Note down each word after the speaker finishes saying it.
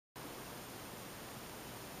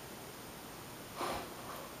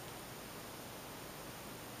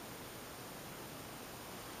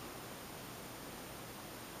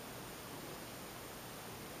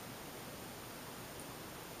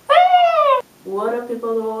What up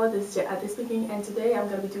people, this is at this speaking, and today I'm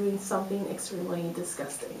going to be doing something extremely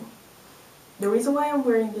disgusting. The reason why I'm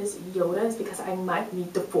wearing this Yoda is because I might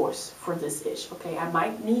need the force for this dish, okay? I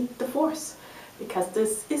might need the force because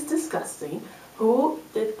this is disgusting. Who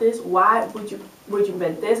did this? Why would you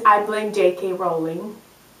invent this? I blame J.K. Rowling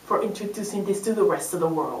for introducing this to the rest of the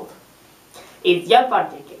world. It's your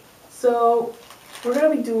fault, J.K. So, we're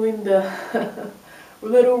going to be doing the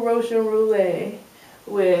little Russian roulette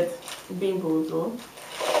with bean boozled.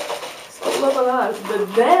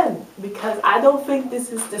 But then, because I don't think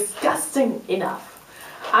this is disgusting enough,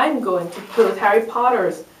 I'm going to put Harry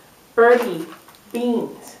Potter's birdie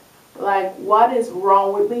beans. Like, what is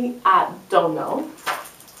wrong with me? I don't know.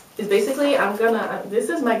 It's basically, this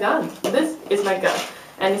is my gun. This is my gun.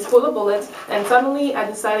 And it's full of bullets. And suddenly I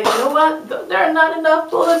decided, you know what? There are not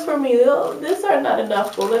enough bullets for me. These are not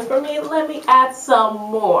enough bullets for me. Let me add some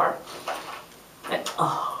more. And,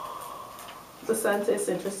 the scent is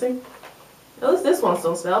interesting. At least this ones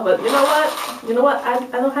don't smell, but you know what? You know what? I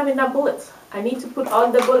don't have enough bullets. I need to put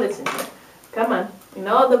all the bullets in here. Come on. You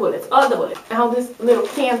know, all the bullets. All the bullets. And how this little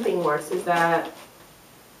can thing works is that...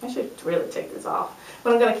 I should really take this off,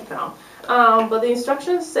 but I'm going to keep it on. But the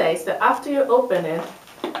instructions says that after you open it,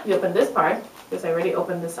 you open this part, because I already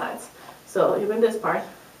opened the sides. So you open this part,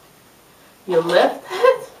 you lift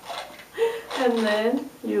it, and then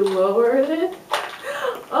you lower it.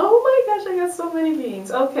 Oh my gosh, I got so many beans.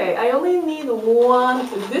 Okay, I only need one.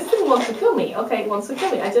 This thing wants to kill me. Okay, it wants to kill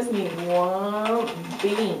me. I just need one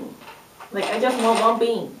bean. Like, I just want one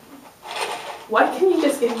bean. Why can't you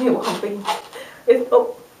just give me one bean?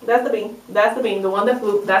 Oh, that's the bean. That's the bean. The one that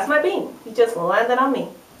flew. That's my bean. He just landed on me.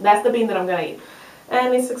 That's the bean that I'm going to eat.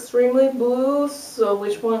 And it's extremely blue, so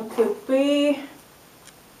which one could be?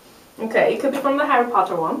 Okay, it could be from the Harry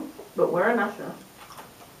Potter one, but we're not sure.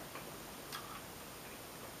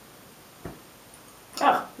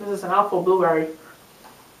 Oh, this is an awful blueberry.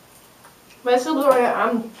 But it's still blueberry.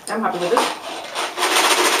 I'm happy with this.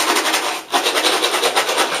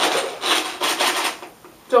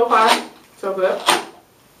 So far, so good.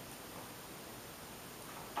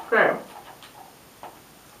 Okay.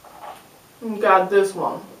 We got this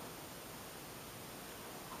one.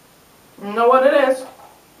 You know what it is?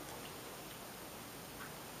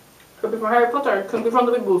 Could be from Harry Potter, it could be from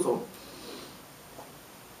the Big Boozle.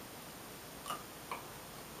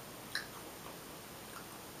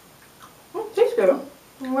 Tastes good.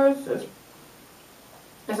 Where is this?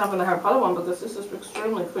 It's not from the Harry Potter one, but this is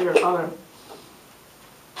extremely clear color.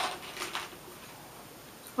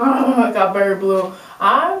 Oh, I got berry blue.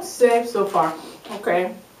 I'm safe so far.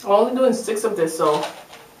 Okay, I'm only doing 6 of this, so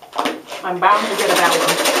I'm bound to get a bad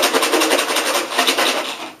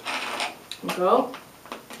one. Go.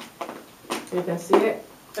 You can see it.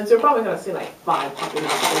 And so you're probably going to see like 5 popping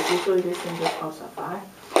up, because usually this thing just pops up 5.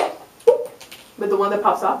 But the one that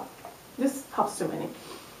pops up, this pops too many.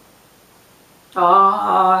 Oh,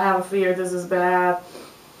 I have a fear this is bad.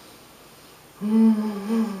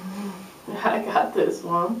 I got this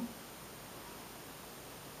one.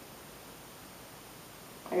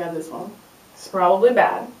 I got this one. It's probably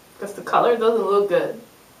bad, because the color doesn't look good.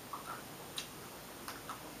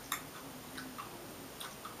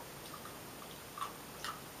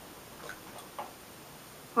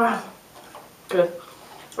 Wow, good.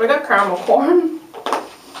 We got caramel corn.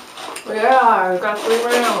 Yeah, I got 3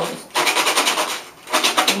 rounds.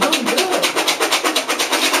 I'm doing good.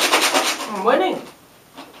 I'm winning.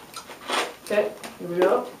 Okay, here we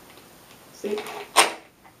go. See?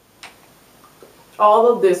 All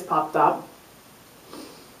of this popped up.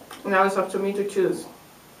 Now it's up to me to choose.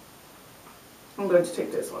 I'm going to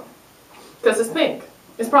take this one. Because it's pink.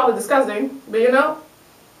 It's probably disgusting, but you know,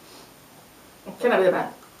 it cannot be that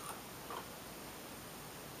bad.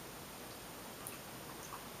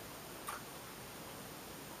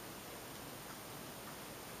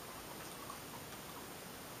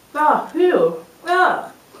 Ah, phew.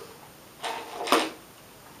 Ah.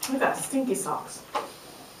 I got stinky socks.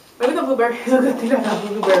 Maybe the blueberry is a good thing I got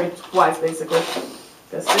blueberry twice, basically.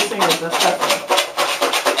 Because this thing is disgusting.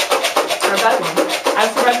 Or that one. I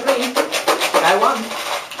survived 3. I won.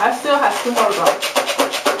 I still have 2 more to go.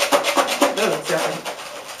 This is disgusting.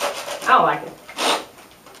 I don't like it.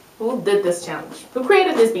 Who did this challenge? Who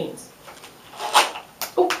created these beans?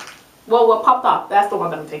 Oh, well, what popped up? That's the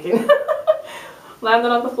one that I'm taking.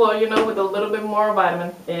 Landed on the floor, you know, with a little bit more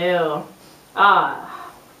vitamin. Ew.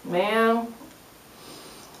 Ah, man.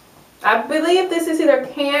 I believe this is either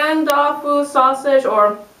canned dog food sausage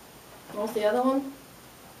or, what's the other one?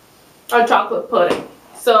 Or chocolate pudding.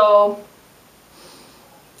 So,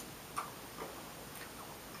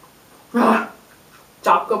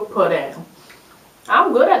 chocolate pudding.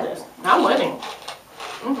 I'm good at this. I'm winning.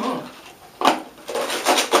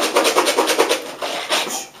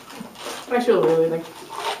 I should really think.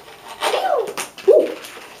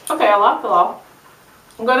 Okay, I locked it off.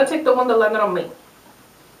 I'm gonna take the one that landed on me.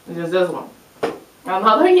 Which is this one.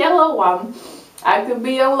 Another yellow one. I could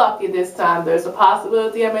be unlucky this time. There's a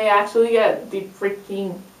possibility I may actually get the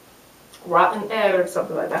freaking rotten egg or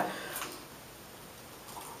something like that.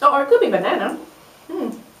 Oh, or it could be banana.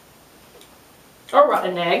 Or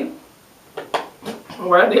rotten egg.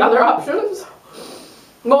 What are the other options?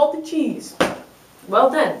 Malted cheese. Well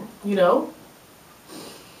then, you know.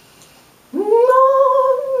 No,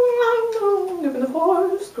 live in the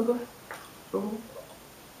forest.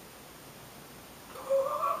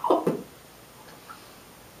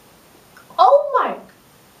 Oh my!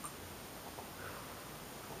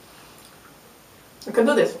 I can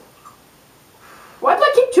do this. What do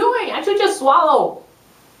I keep chewing? I should just swallow.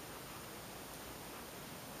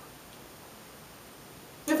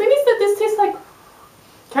 The thing is that this tastes like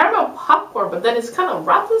caramel popcorn, but then it's kind of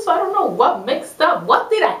rotten, so I don't know what mixed up. What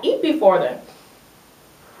did I eat before then?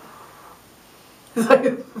 It's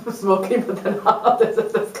like smoking, but then this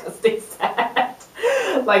is disgusting sad.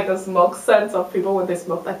 Like the smoke sense of people when they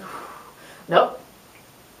smoke, like, nope.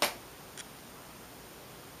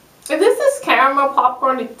 If this is caramel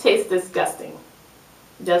popcorn, it tastes disgusting.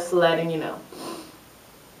 Just letting you know.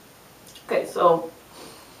 Okay, so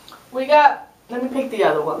we got, let me pick the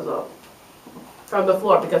other ones up from the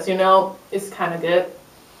floor because you know it's kind of good.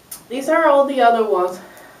 These are all the other ones.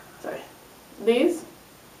 Sorry. These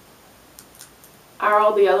are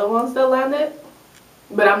all the other ones that landed,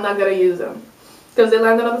 but I'm not gonna use them because they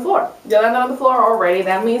landed on the floor. They landed on the floor already.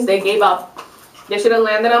 That means they gave up. They should have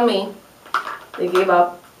landed on me. They gave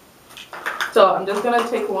up. So I'm just gonna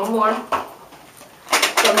take one more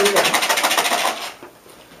from these guys.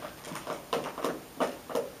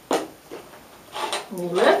 You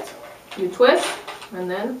lift, you twist, and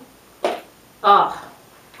then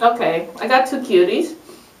okay. I got two cuties,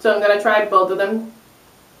 so I'm gonna try both of them.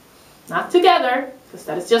 Not together, because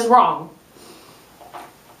that is just wrong.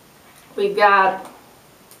 We got,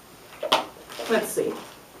 let's see.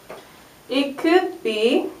 It could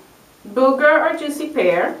be booger or juicy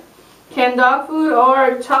pear, canned dog food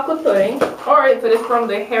or chocolate pudding, or if it is from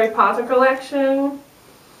the Harry Potter collection,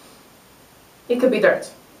 it could be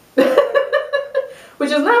dirt.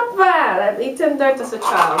 Which is not bad. I've eaten dirt as a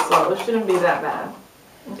child, so it shouldn't be that bad.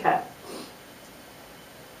 Okay.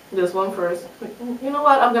 This one first. You know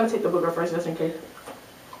what? I'm going to take the booger first just in case.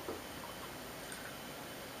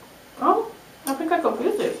 Oh, I think I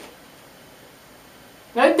confused it.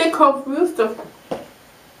 I did confuse the...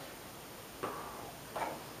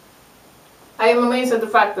 I am amazed at the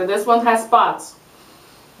fact that this one has spots.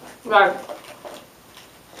 Like,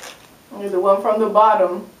 the one from the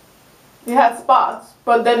bottom, it has spots,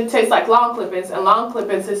 but then it tastes like long clippings, and long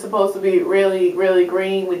clippings is supposed to be really, really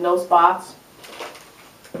green with no spots.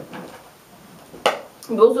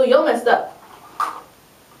 So you messed up.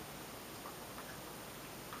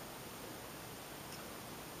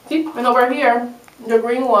 See, and over here, the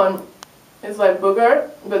green one is like booger,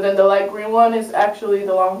 but then the light green one is actually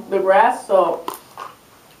the grass. So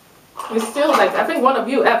it's still like, I think one of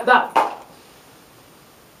you effed up.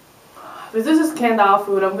 If this is canned dog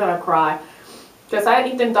food, I'm gonna cry. Because I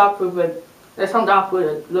had eaten dog food, but there's some dog food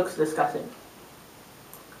that looks disgusting.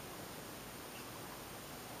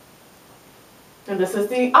 And this is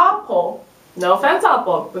the apple. No offense,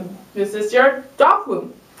 apple, but this is your dog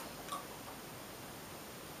food.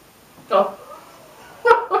 Oh.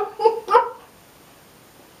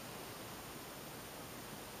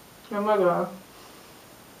 Oh my god.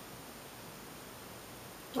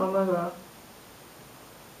 Oh my god.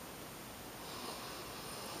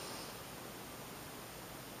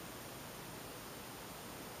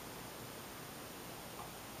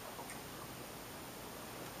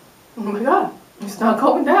 Oh my god. It's not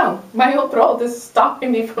going down. My whole throat is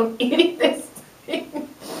stopping me from eating this thing.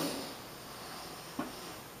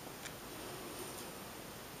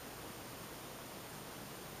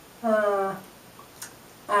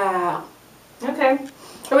 Okay.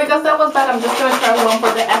 So because that was bad, I'm just going to try one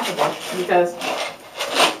for the affable. Because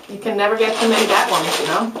you can never get too many bad ones, you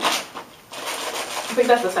know? I think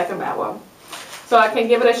that's the second bad one. So I can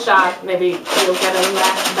give it a shot. Maybe you'll get a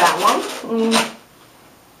last bad one.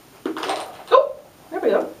 Oh, there we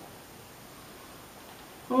go.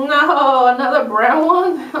 No, another brown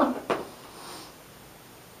one?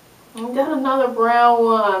 I got another brown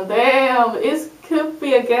one. Damn, it could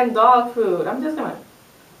be again dog food. I'm just gonna...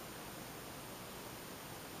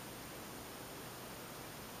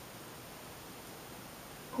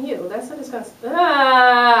 Ew, that's so disgusting.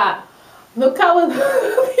 Ah! Look how it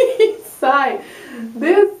looks from the inside.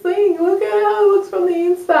 This thing, look at how it looks from the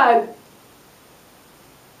inside.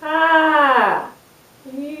 Ah!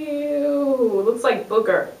 Ew, looks like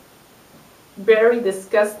booger. Very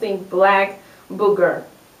disgusting black booger.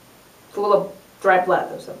 Full of dry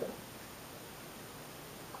blood or something.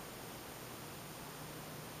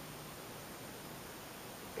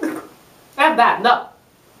 Have that, no.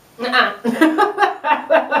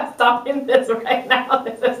 Stopping this right now.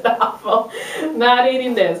 This is awful. Not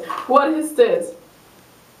eating this. What is this?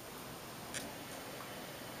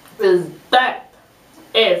 Is that?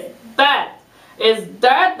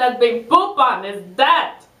 That they poop on? Is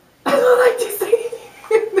that? I don't like to say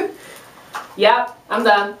it. Yep, I'm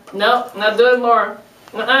done. Nope, not doing more.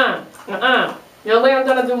 The only way I'm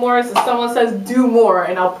gonna do more is if someone says do more,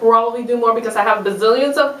 and I'll probably do more because I have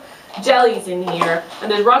bazillions of jellies in here,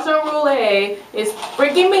 and this Russian roulette is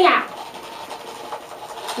freaking me out.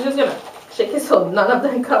 I'm just gonna shake it so none of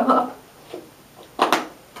them come up.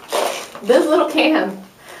 This little can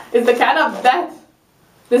is the can of death.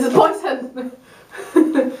 This is poison.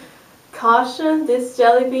 Caution, these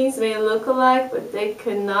jelly beans may look alike, but they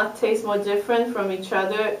cannot taste more different from each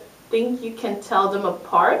other. Think you can tell them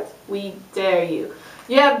apart? We dare you.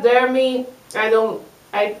 Yeah, dare me.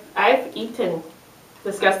 I've eaten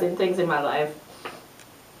disgusting things in my life.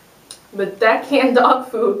 But that canned dog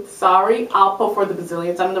food, sorry, I'll pull for the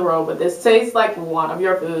bazillion times in a row, but this tastes like one of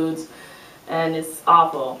your foods, and it's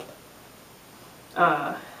awful.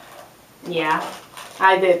 Yeah,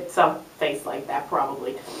 I did some face like that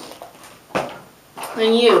probably.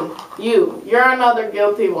 And you're another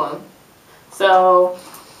guilty one. So,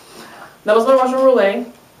 that was my Russian roulette.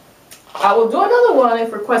 I will do another one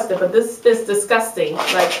if requested, but this is disgusting.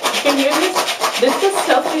 Like, you can hear this? This just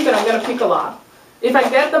tells me that I'm going to puke a lot. If I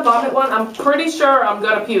get the vomit one, I'm pretty sure I'm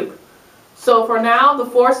going to puke. So for now, the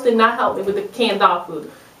force did not help me with the canned dog food.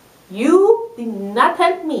 You did not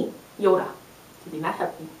help me, Yoda. You did not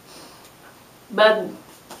help me. But,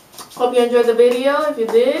 hope you enjoyed the video. If you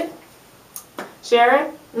did, share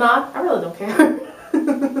it. Not, I really don't care.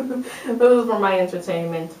 This is for my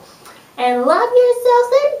entertainment. And love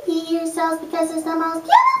yourselves and be yourselves because it's the most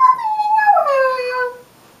beautiful thing in the world.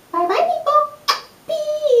 Bye bye, people.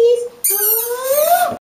 Peace.